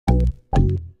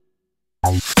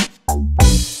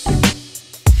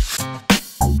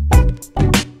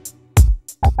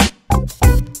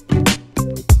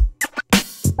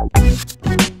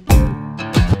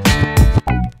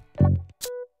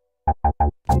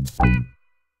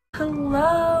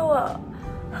Hello,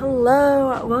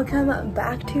 welcome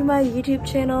back to my YouTube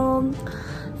channel.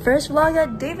 First vlog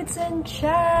at Davidson,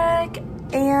 check.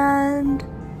 And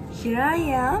here I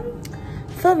am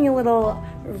filming a little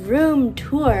room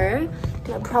tour.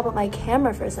 Gonna prop up my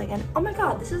camera for a second. Oh my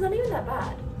god, this is not even that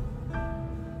bad.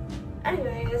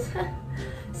 Anyways,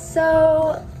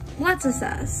 so let's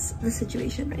assess the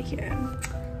situation right here.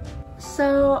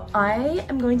 So I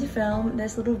am going to film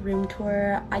this little room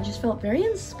tour. I just felt very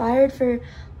inspired for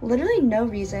literally no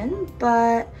reason,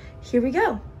 but here we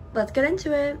go. Let's get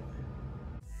into it.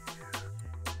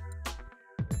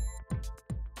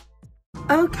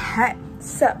 Okay,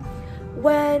 so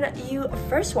when you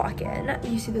first walk in,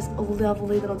 you see this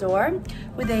lovely little door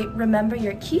with a remember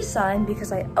your key sign,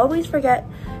 because I always forget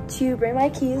to bring my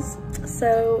keys,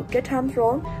 so good times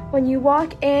roll. When you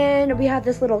walk in, we have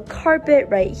this little carpet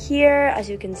right here, as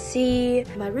you can see,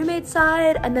 my roommate's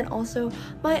side and then also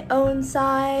my own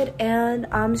side, and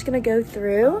I'm just gonna go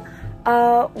through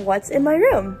what's in my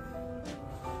room.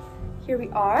 Here we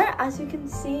are. As you can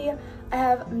see, I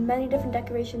have many different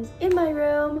decorations in my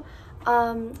room.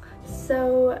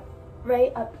 So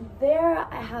right up there,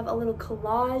 I have a little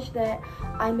collage that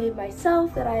I made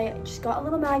myself, that I just got a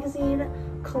little magazine,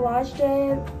 collaged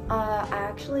it. I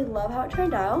actually love how it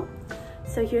turned out.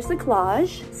 So here's the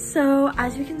collage. So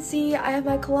as you can see, I have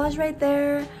my collage right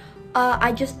there.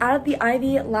 I just added the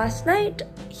ivy last night.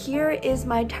 Here is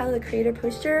my Tyler the Creator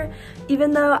poster,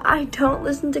 even though I don't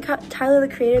listen to Tyler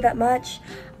the Creator that much.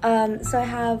 So I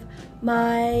have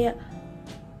my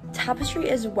tapestry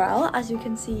as well, as you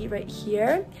can see right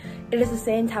here. It is the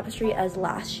same tapestry as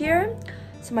last year.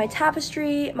 So my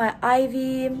tapestry, my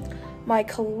ivy, my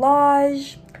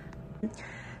collage.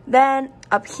 Then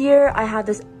up here I have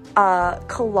this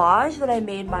collage that I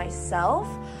made myself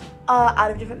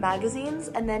out of different magazines,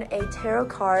 and then a tarot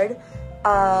card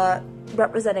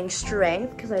representing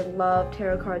strength, because I love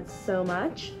tarot cards so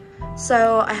much.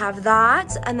 So I have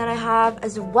that, and then I have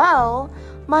as well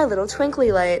my little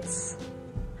twinkly lights.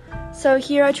 So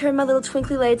here I turn my little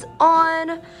twinkly lights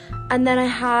on, and then I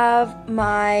have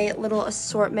my little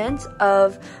assortment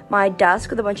of my desk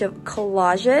with a bunch of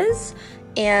collages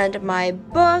and my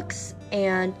books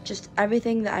and just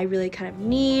everything that I really kind of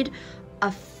need.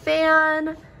 A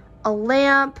fan, a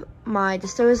lamp, my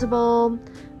disposable,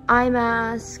 eye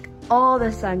mask, all the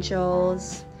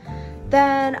essentials.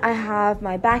 Then I have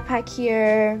my backpack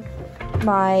here,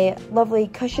 my lovely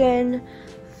cushion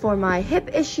for my hip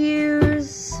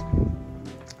issues,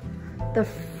 the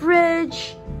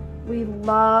fridge. We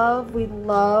love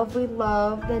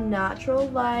the natural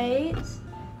light.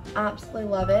 Absolutely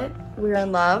love it. We're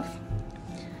in love.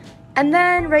 And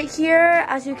then right here,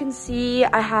 as you can see,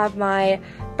 I have my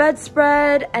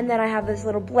bedspread, and then I have this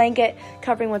little blanket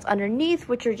covering what's underneath,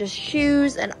 which are just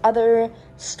shoes and other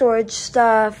storage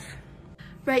stuff.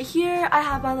 Right here, I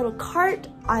have my little cart.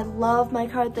 I love my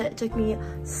cart that it took me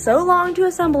so long to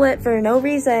assemble it for no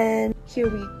reason. Here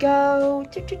we go.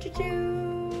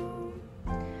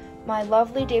 My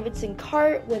lovely Davidson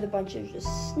cart with a bunch of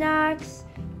just snacks.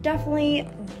 Definitely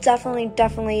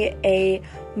a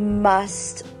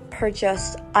must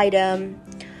purchase item.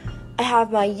 I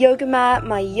have my yoga mat,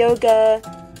 my yoga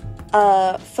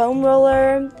foam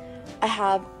roller. I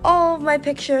have all of my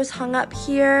pictures hung up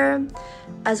here,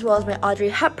 as well as my Audrey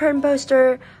Hepburn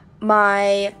poster,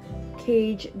 my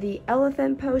Cage the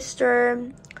Elephant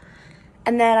poster,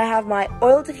 and then I have my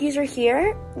oil diffuser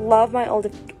here. Love my oil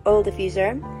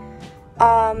diffuser.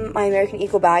 My American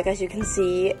Eagle bag, as you can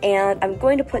see, and I'm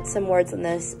going to put some words on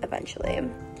this eventually.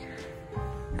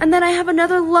 And then I have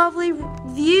another lovely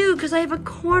view because I have a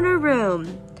corner room,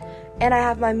 and I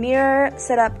have my mirror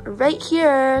set up right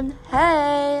here.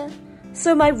 Hey!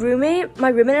 So my roommate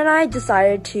and I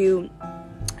decided to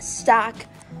stack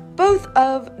both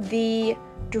of the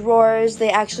drawers.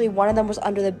 One of them was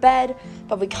under the bed,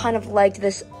 but we kind of liked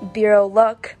this bureau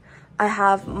look. I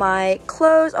have my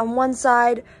clothes on one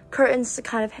side, curtains to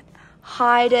kind of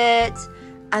hide it,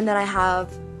 and then I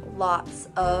have lots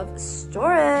of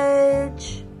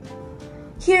storage.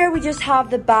 Here we just have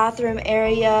the bathroom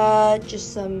area,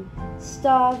 just some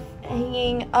stuff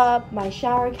hanging up, my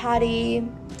shower caddy.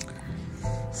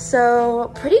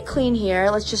 So pretty clean here.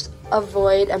 Let's just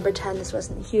avoid and pretend this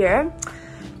wasn't here.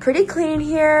 Pretty clean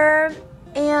here,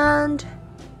 and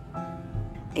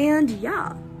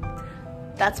yeah,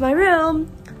 that's my room.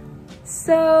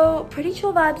 So pretty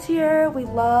chill vibes here. We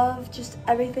love just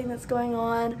everything that's going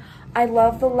on. I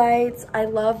love the lights. I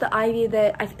love the ivy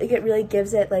that I think it really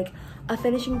gives it like a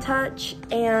finishing touch.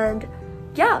 And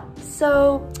yeah,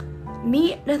 so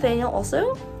meet Nathaniel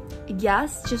also.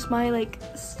 Yes, just my like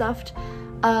stuffed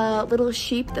a little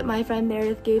sheep that my friend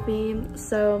Meredith gave me.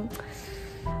 So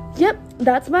yep,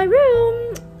 that's my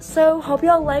room. So hope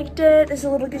y'all liked it. This is a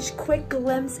little just quick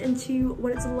glimpse into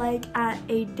what it's like at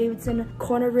a Davidson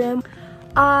corner room.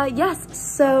 Yes,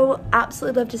 so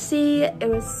absolutely love to see. It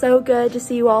was so good to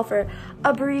see you all for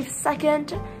a brief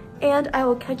second, and I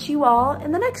will catch you all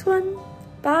in the next one.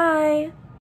 Bye.